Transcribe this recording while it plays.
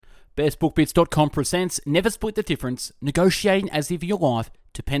BestBookBits.com presents Never Split the Difference, Negotiating as if your life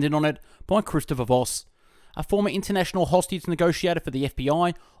depended on it by Christopher Voss. A former international hostage negotiator for the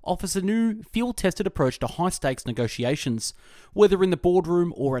FBI offers a new, field-tested approach to high-stakes negotiations, whether in the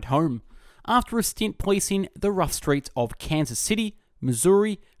boardroom or at home. After a stint policing the rough streets of Kansas City,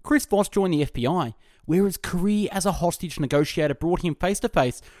 Missouri, Chris Voss joined the FBI, where his career as a hostage negotiator brought him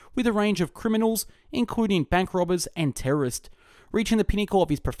face-to-face with a range of criminals, including bank robbers and terrorists. Reaching the pinnacle of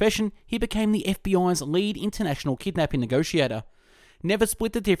his profession, he became the FBI's lead international kidnapping negotiator. Never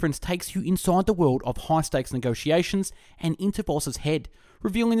Split the Difference takes you inside the world of high-stakes negotiations and into Voss's head,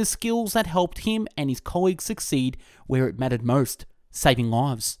 revealing the skills that helped him and his colleagues succeed where it mattered most, saving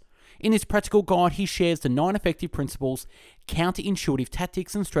lives. In this practical guide, he shares the 9 effective principles, counterintuitive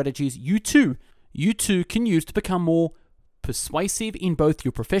tactics and strategies you too can use to become more persuasive in both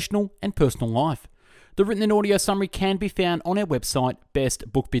your professional and personal life. The written and audio summary can be found on our website,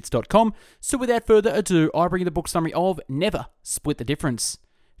 bestbookbits.com. So without further ado, I bring you the book summary of Never Split the Difference.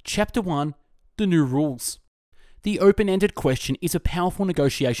 Chapter 1, The New Rules. The open-ended question is a powerful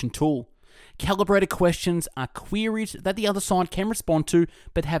negotiation tool. Calibrated questions are queries that the other side can respond to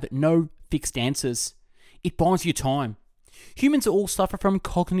but have no fixed answers. It buys you time. Humans all suffer from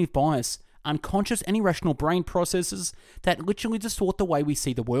cognitive bias, unconscious and irrational brain processes that literally distort the way we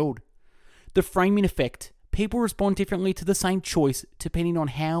see the world. The framing effect. People respond differently to the same choice depending on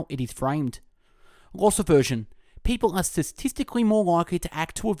how it is framed. Loss aversion. People are statistically more likely to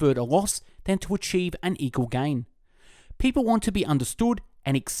act to avert a loss than to achieve an equal gain. People want to be understood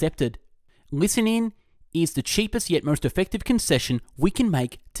and accepted. Listening is the cheapest yet most effective concession we can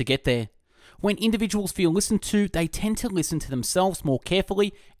make to get there. When individuals feel listened to, they tend to listen to themselves more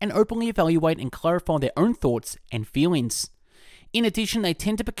carefully and openly evaluate and clarify their own thoughts and feelings. In addition, they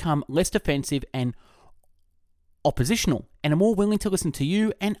tend to become less defensive and oppositional and are more willing to listen to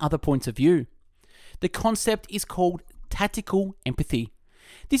you and other points of view. The concept is called tactical empathy.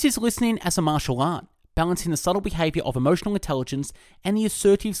 This is listening as a martial art, balancing the subtle behavior of emotional intelligence and the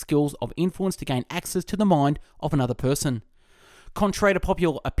assertive skills of influence to gain access to the mind of another person. Contrary to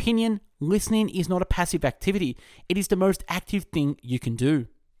popular opinion, listening is not a passive activity. It is the most active thing you can do.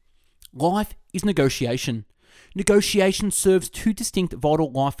 Life is negotiation. Negotiation serves 2 distinct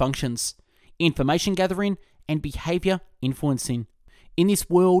vital life functions: information gathering and behavior influencing. In this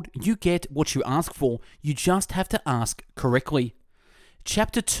world, you get what you ask for. You just have to ask correctly.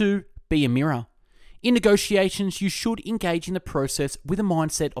 Chapter 2, Be a Mirror. In negotiations, you should engage in the process with a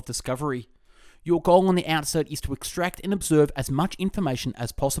mindset of discovery. Your goal on the outset is to extract and observe as much information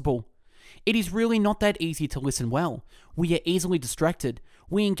as possible. It is really not that easy to listen well. We are easily distracted.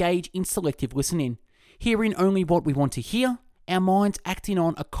 We engage in selective listening, hearing only what we want to hear, our minds acting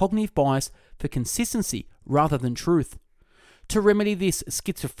on a cognitive bias for consistency rather than truth. To remedy this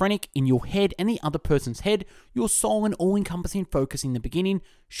schizophrenic in your head and the other person's head, your sole and all-encompassing focus in the beginning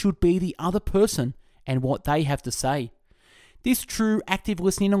should be the other person and what they have to say. This true active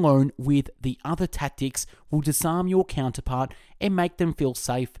listening alone with the other tactics will disarm your counterpart and make them feel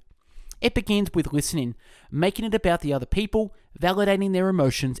safe. It begins with listening, making it about the other people, validating their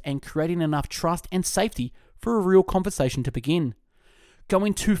emotions, and creating enough trust and safety for a real conversation to begin.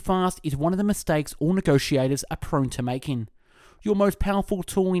 Going too fast is one of the mistakes all negotiators are prone to making. Your most powerful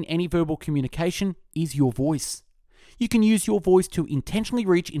tool in any verbal communication is your voice. You can use your voice to intentionally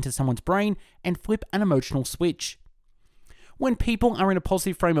reach into someone's brain and flip an emotional switch. When people are in a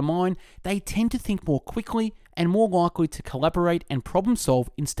positive frame of mind, they tend to think more quickly and more likely to collaborate and problem solve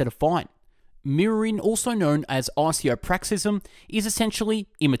instead of fight. Mirroring, also known as isopraxism, is essentially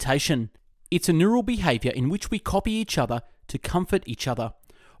imitation. It's a neural behavior in which we copy each other to comfort each other.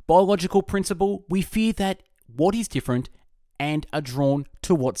 Biological principle, we fear that what is different and are drawn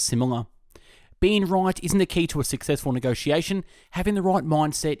to what's similar. Being right isn't the key to a successful negotiation. Having the right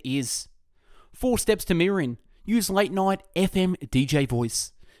mindset is. 4 steps to mirroring. Use late night FM DJ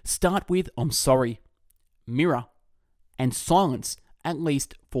voice. Start with "I'm sorry," mirror, and silence at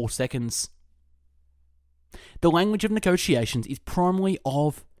least 4 seconds. The language of negotiations is primarily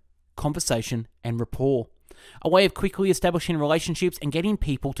of conversation and rapport, a way of quickly establishing relationships and getting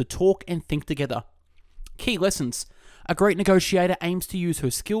people to talk and think together. Key lessons. A great negotiator aims to use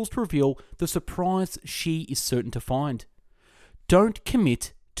her skills to reveal the surprise she is certain to find. Don't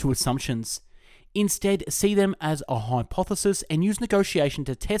commit to assumptions. Instead, see them as a hypothesis and use negotiation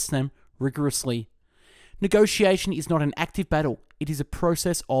to test them rigorously. Negotiation is not an active battle, it is a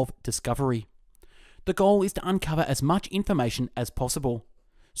process of discovery. The goal is to uncover as much information as possible.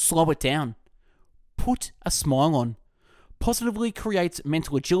 Slow it down. Put a smile on. Positively creates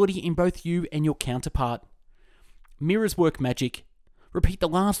mental agility in both you and your counterpart. Mirrors work magic. Repeat the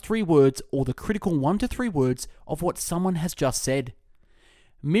last 3 words or the critical 1 to 3 words of what someone has just said.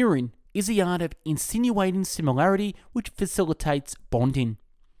 Mirroring is the art of insinuating similarity which facilitates bonding.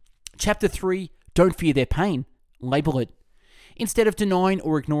 Chapter 3, don't fear their pain, label it. Instead of denying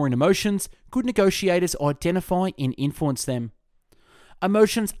or ignoring emotions, good negotiators identify and influence them.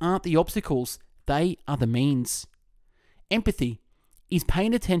 Emotions aren't the obstacles, they are the means. Empathy is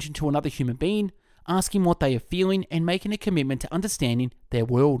paying attention to another human being, asking what they are feeling and making a commitment to understanding their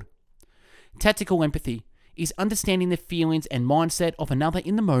world. Tactical empathy is understanding the feelings and mindset of another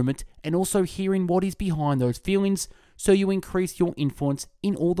in the moment and also hearing what is behind those feelings so you increase your influence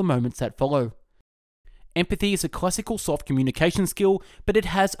in all the moments that follow. Empathy is a classical soft communication skill, but it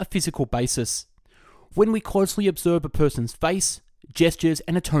has a physical basis. When we closely observe a person's face, gestures,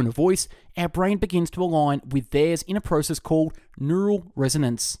 and a tone of voice, our brain begins to align with theirs in a process called neural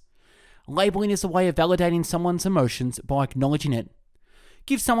resonance. Labeling is a way of validating someone's emotions by acknowledging it.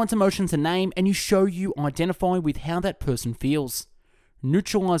 Give someone's emotions a name and you identify with how that person feels.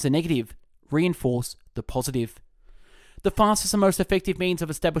 Neutralize the negative, reinforce the positive. The fastest and most effective means of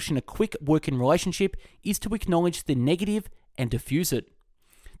establishing a quick working relationship is to acknowledge the negative and diffuse it.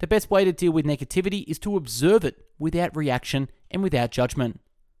 The best way to deal with negativity is to observe it without reaction and without judgment.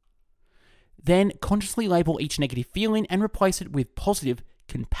 Then consciously label each negative feeling and replace it with positive,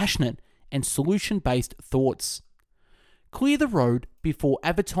 compassionate, and solution-based thoughts. Clear the road before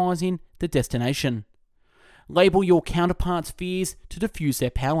advertising the destination. Label your counterpart's fears to diffuse their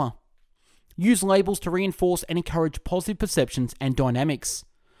power. Use labels to reinforce and encourage positive perceptions and dynamics.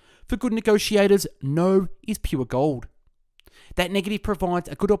 For good negotiators, no is pure gold. That negative provides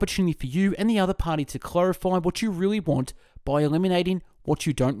a good opportunity for you and the other party to clarify what you really want by eliminating what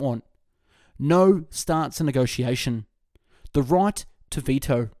you don't want. No starts a negotiation. The right to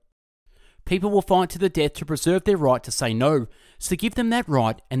veto. People will fight to the death to preserve their right to say no, so give them that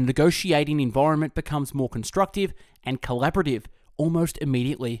right and the negotiating environment becomes more constructive and collaborative almost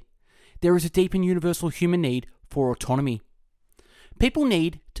immediately. There is a deep and universal human need for autonomy. People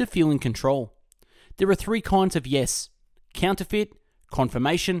need to feel in control. There are 3 kinds of yes: counterfeit,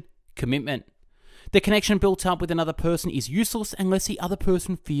 confirmation, commitment. The connection built up with another person is useless unless the other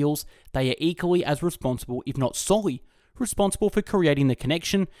person feels they are equally as responsible, if not solely responsible, for creating the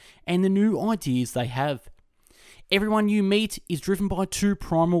connection and the new ideas they have. Everyone you meet is driven by 2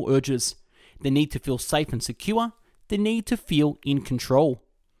 primal urges: the need to feel safe and secure, the need to feel in control.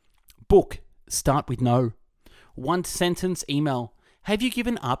 Book, start with no. 1 sentence email: have you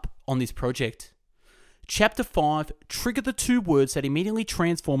given up on this project? Chapter 5, trigger the 2 words that immediately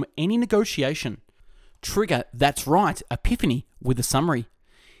transform any negotiation. Trigger that's right epiphany with a summary.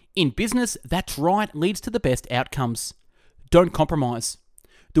 In business, that's right leads to the best outcomes. Don't compromise.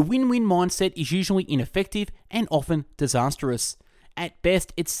 The win-win mindset is usually ineffective and often disastrous. At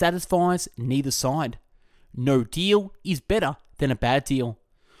best, it satisfies neither side. No deal is better than a bad deal.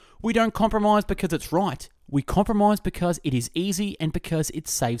 We don't compromise because it's right. We compromise because it is easy and because it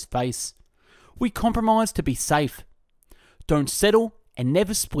saves face. We compromise to be safe. Don't settle and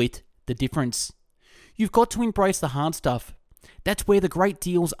never split the difference. You've got to embrace the hard stuff. That's where the great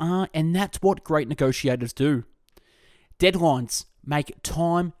deals are, and that's what great negotiators do. Deadlines. Make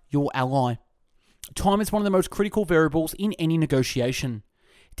time your ally. Time is one of the most critical variables in any negotiation.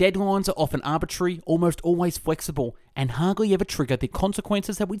 Deadlines are often arbitrary, almost always flexible, and hardly ever trigger the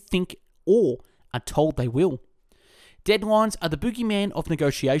consequences that we think or are told they will. Deadlines are the boogeyman of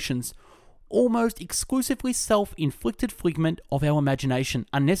negotiations, almost exclusively self-inflicted figment of our imagination,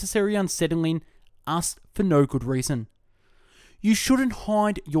 unnecessary, unsettling us for no good reason. You shouldn't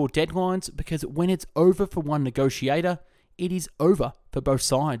hide your deadlines because when it's over for one negotiator, it is over for both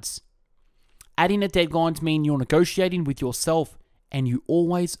sides. Adding a deadline means you're negotiating with yourself and you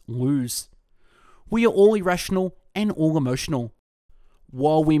always lose. We are all irrational and all emotional.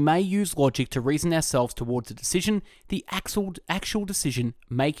 While we may use logic to reason ourselves towards a decision, the actual decision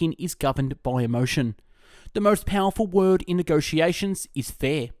making is governed by emotion. The most powerful word in negotiations is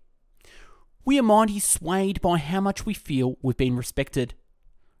fair. We are mighty swayed by how much we feel we've been respected.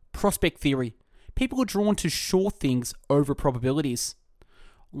 Prospect theory. People are drawn to sure things over probabilities.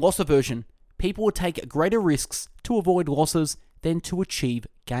 Loss aversion. People will take greater risks to avoid losses than to achieve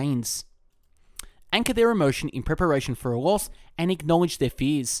gains. Anchor their emotion in preparation for a loss and acknowledge their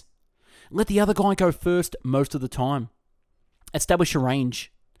fears. Let the other guy go first most of the time. Establish a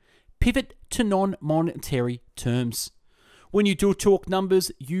range. Pivot to non-monetary terms. When you do talk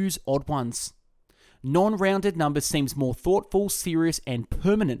numbers, use odd ones. Non-rounded numbers seems more thoughtful, serious, and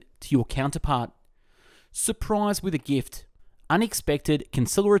permanent to your counterpart. Surprise with a gift. Unexpected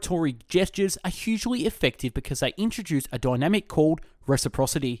conciliatory gestures are hugely effective because they introduce a dynamic called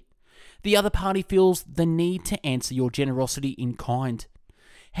reciprocity. The other party feels the need to answer your generosity in kind.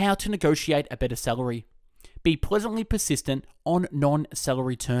 How to negotiate a better salary. Be pleasantly persistent on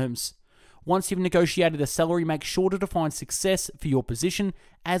non-salary terms. Once you've negotiated a salary, make sure to define success for your position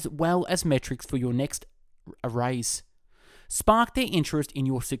as well as metrics for your next raise. Spark their interest in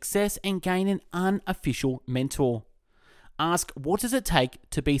your success and gain an unofficial mentor. Ask, what does it take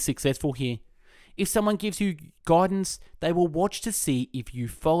to be successful here? If someone gives you guidance, they will watch to see if you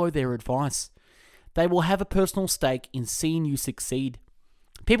follow their advice. They will have a personal stake in seeing you succeed.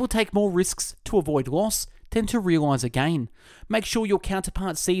 People take more risks to avoid loss than to realize a gain. Make sure your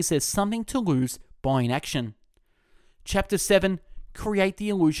counterpart sees there's something to lose by inaction. Chapter 7. Create the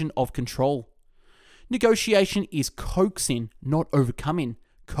illusion of control. Negotiation is coaxing, not overcoming.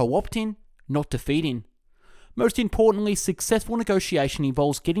 Co-opting, not defeating. Most importantly, successful negotiation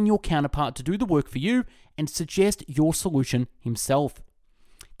involves getting your counterpart to do the work for you and suggest your solution himself.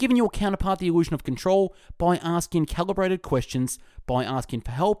 Giving your counterpart the illusion of control by asking calibrated questions, by asking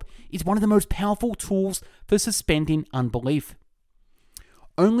for help, is one of the most powerful tools for suspending unbelief.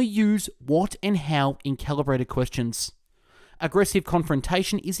 Only use what and how in calibrated questions. Aggressive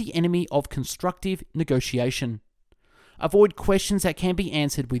confrontation is the enemy of constructive negotiation. Avoid questions that can be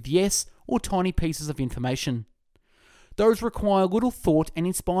answered with yes or tiny pieces of information. Those require little thought and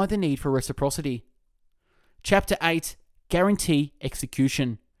inspire the need for reciprocity. Chapter 8. Guarantee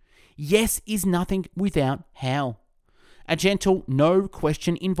execution. Yes is nothing without how. A gentle no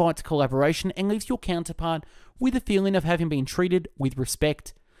question invites collaboration and leaves your counterpart with a feeling of having been treated with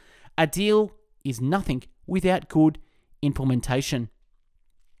respect. A deal is nothing without good implementation.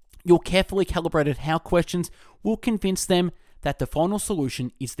 Your carefully calibrated how questions will convince them that the final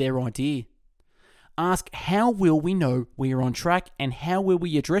solution is their idea. Ask, how will we know we are on track, and how will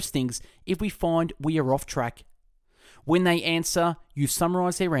we address things if we find we are off track? When they answer, you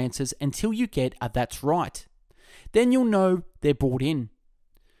summarize their answers until you get a that's right. Then you'll know they're bought in.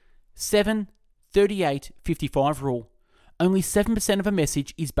 7-38-55 rule. Only 7% of a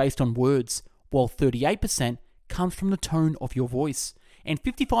message is based on words, while 38% comes from the tone of your voice, and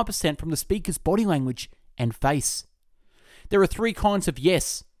 55% from the speaker's body language and face. There are 3 kinds of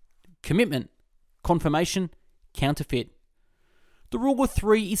yes: commitment, confirmation, counterfeit. The rule of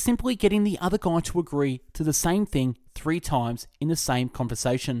 3 is simply getting the other guy to agree to the same thing 3 times in the same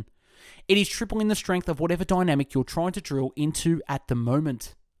conversation. It is tripling the strength of whatever dynamic you're trying to drill into at the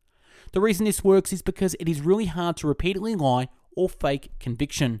moment. The reason this works is because it is really hard to repeatedly lie or fake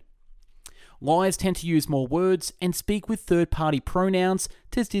conviction. Liars tend to use more words and speak with third-party pronouns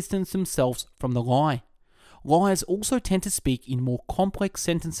to distance themselves from the lie. Liars also tend to speak in more complex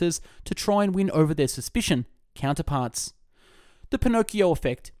sentences to try and win over their suspicion counterparts. The Pinocchio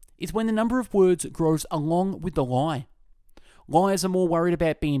effect is when the number of words grows along with the lie. Liars are more worried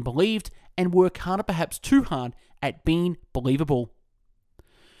about being believed and work harder, perhaps too hard, at being believable.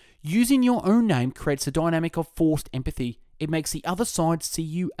 Using your own name creates a dynamic of forced empathy. It makes the other side see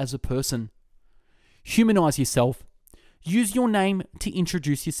you as a person. Humanize yourself. Use your name to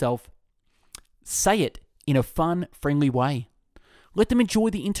introduce yourself. Say it in a fun, friendly way. Let them enjoy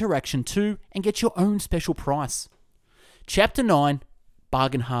the interaction too and get your own special price. Chapter 9.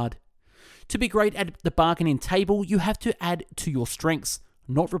 Bargain hard. To be great at the bargaining table, you have to add to your strengths,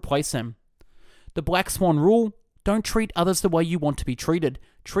 not replace them. The Black Swan rule: don't treat others the way you want to be treated.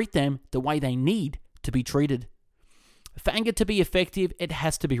 Treat them the way they need to be treated. For anger to be effective, it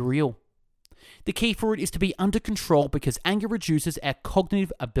has to be real. The key for it is to be under control because anger reduces our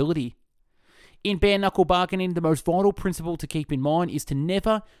cognitive ability. In bare-knuckle bargaining, the most vital principle to keep in mind is to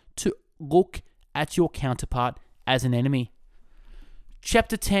never to look at your counterpart as an enemy.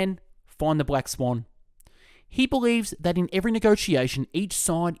 Chapter 10. Find the Black Swan. He believes that in every negotiation, each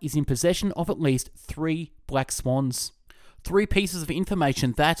side is in possession of at least 3 black swans. 3 pieces of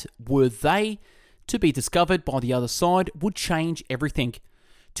information that, were they to be discovered by the other side, would change everything.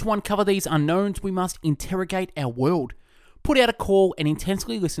 To uncover these unknowns, we must interrogate our world. Put out a call and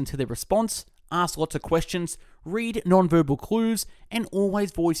intensely listen to their response. Ask lots of questions, read non-verbal clues, and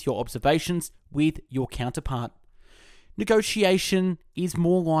always voice your observations with your counterpart. Negotiation is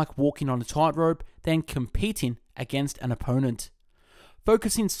more like walking on a tightrope than competing against an opponent.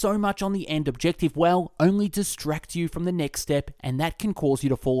 Focusing so much on the end objective will only distract you from the next step, and that can cause you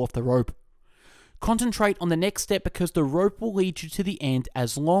to fall off the rope. Concentrate on the next step because the rope will lead you to the end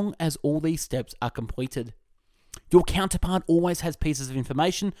as long as all these steps are completed. Your counterpart always has pieces of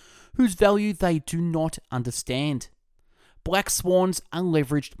information whose value they do not understand. Black swans are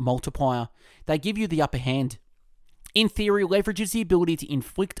leveraged multiplier. They give you the upper hand. In theory, leverage is the ability to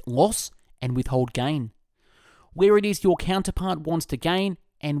inflict loss and withhold gain. Where it is your counterpart wants to gain,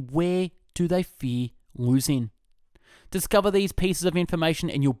 and where do they fear losing. Discover these pieces of information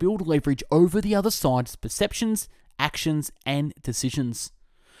and you'll build leverage over the other side's perceptions, actions, and decisions.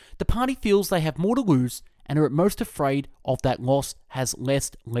 The party feels they have more to lose and are at most afraid of that loss has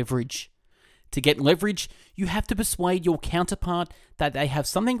less leverage. To get leverage, you have to persuade your counterpart that they have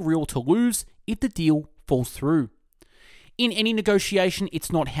something real to lose if the deal falls through. In any negotiation,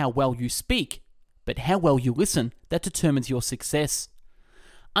 it's not how well you speak, but how well you listen that determines your success.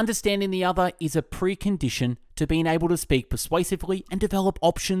 Understanding the other is a precondition to being able to speak persuasively and develop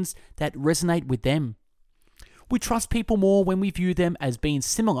options that resonate with them. We trust people more when we view them as being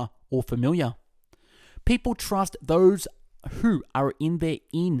similar or familiar. People trust those who are in their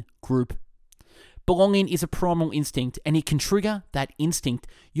in group. Belonging is a primal instinct, and it can trigger that instinct.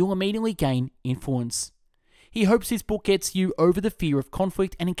 You'll immediately gain influence. He hopes this book gets you over the fear of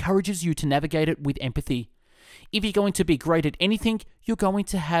conflict and encourages you to navigate it with empathy. If you're going to be great at anything, you're going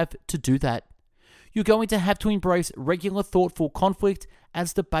to have to do that. You're going to have to embrace regular, thoughtful conflict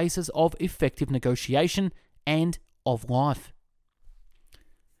as the basis of effective negotiation and of life.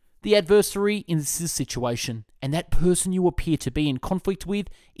 The adversary in this situation, and that person you appear to be in conflict with,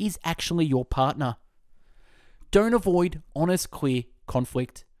 is actually your partner. Don't avoid honest, clear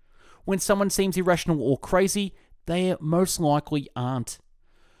conflict. When someone seems irrational or crazy, they most likely aren't.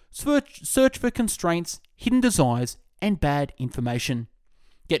 Search for constraints, hidden desires, and bad information.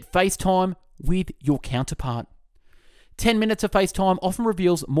 Get FaceTime with your counterpart. 10 minutes of FaceTime often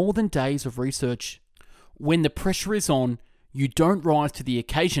reveals more than days of research. When the pressure is on, you don't rise to the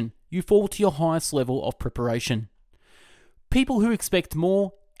occasion, you fall to your highest level of preparation. People who expect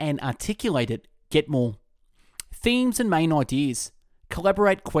more and articulate it get more. Themes and main ideas.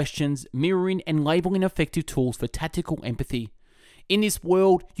 Collaborate questions, mirroring and labeling effective tools for tactical empathy. In this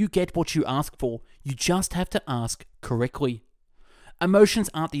world, you get what you ask for. You just have to ask correctly. Emotions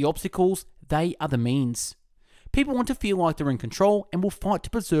aren't the obstacles, they are the means. People want to feel like they're in control and will fight to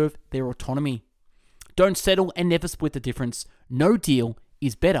preserve their autonomy. Don't settle and never split the difference. No deal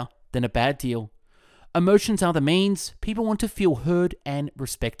is better than a bad deal. Emotions are the means. People want to feel heard and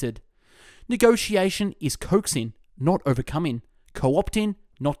respected. Negotiation is coaxing, not overcoming. Co-opting,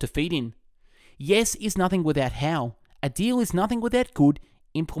 not defeating. Yes is nothing without how. A deal is nothing without good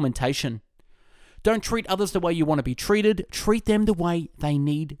implementation. Don't treat others the way you want to be treated. Treat them the way they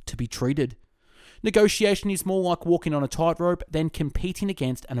need to be treated. Negotiation is more like walking on a tightrope than competing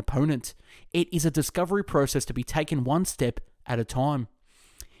against an opponent. It is a discovery process to be taken one step at a time.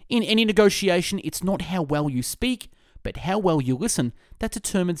 In any negotiation, it's not how well you speak, but how well you listen that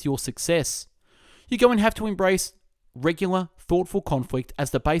determines your success. You're going to have to embrace regular, thoughtful conflict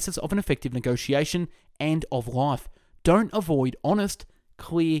as the basis of an effective negotiation and of life. Don't avoid honest,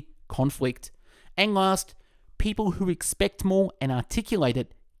 clear conflict. And last, people who expect more and articulate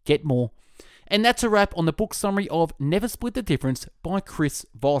it get more. And that's a wrap on the book summary of Never Split the Difference by Chris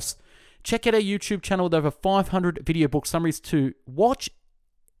Voss. Check out our YouTube channel with over 500 video book summaries to watch.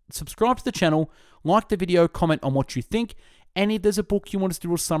 Subscribe to the channel, like the video, comment on what you think, and if there's a book you want us to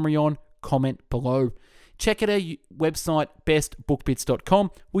do a summary on, comment below. Check out our website,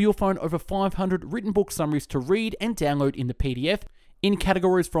 bestbookbits.com, where you'll find over 500 written book summaries to read and download in the PDF in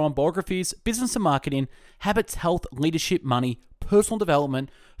categories from biographies, business and marketing, habits, health, leadership, money, personal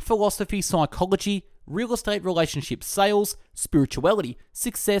development, philosophy, psychology, real estate, relationships, sales, spirituality,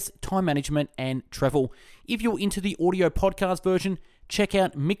 success, time management, and travel. If you're into the audio podcast version, check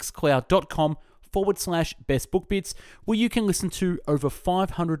out mixcloud.com/bestbookbits, where you can listen to over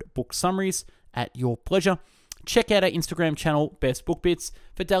 500 book summaries at your pleasure. Check out our Instagram channel, Best Book Bits,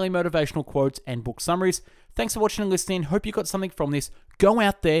 for daily motivational quotes and book summaries. Thanks for watching and listening. Hope you got something from this. Go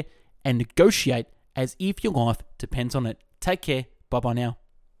out there and negotiate as if your life depends on it. Take care. Bye-bye now.